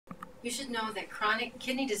You should know that chronic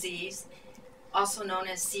kidney disease, also known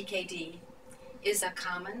as CKD, is a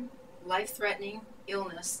common, life-threatening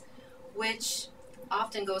illness which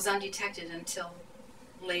often goes undetected until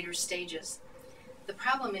later stages. The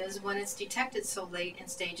problem is when it's detected so late in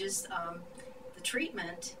stages, the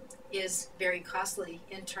treatment is very costly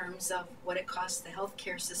in terms of what it costs the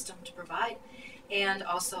healthcare system to provide, and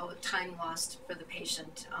also time lost for the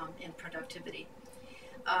patient in productivity.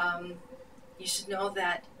 You should know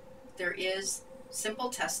that there is simple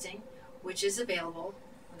testing which is available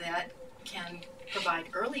that can provide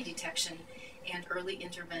early detection and early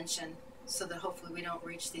intervention so that hopefully we don't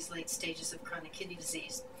reach these late stages of chronic kidney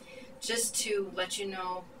disease. Just to let you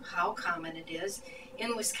know how common it is,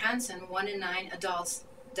 in Wisconsin, 1 in 9 adults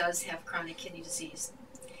does have chronic kidney disease.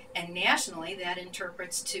 And nationally, that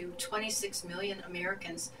interprets to 26 million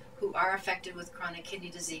Americans who are affected with chronic kidney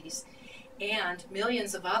disease, and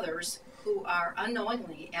millions of others who are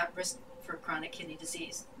unknowingly at risk for chronic kidney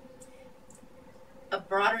disease. A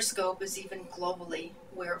broader scope is even globally,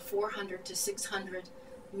 where 400 to 600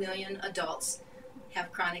 million adults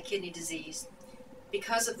have chronic kidney disease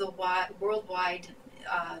because of the worldwide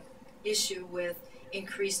issue with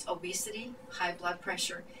increased obesity, high blood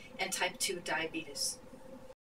pressure, and type 2 diabetes.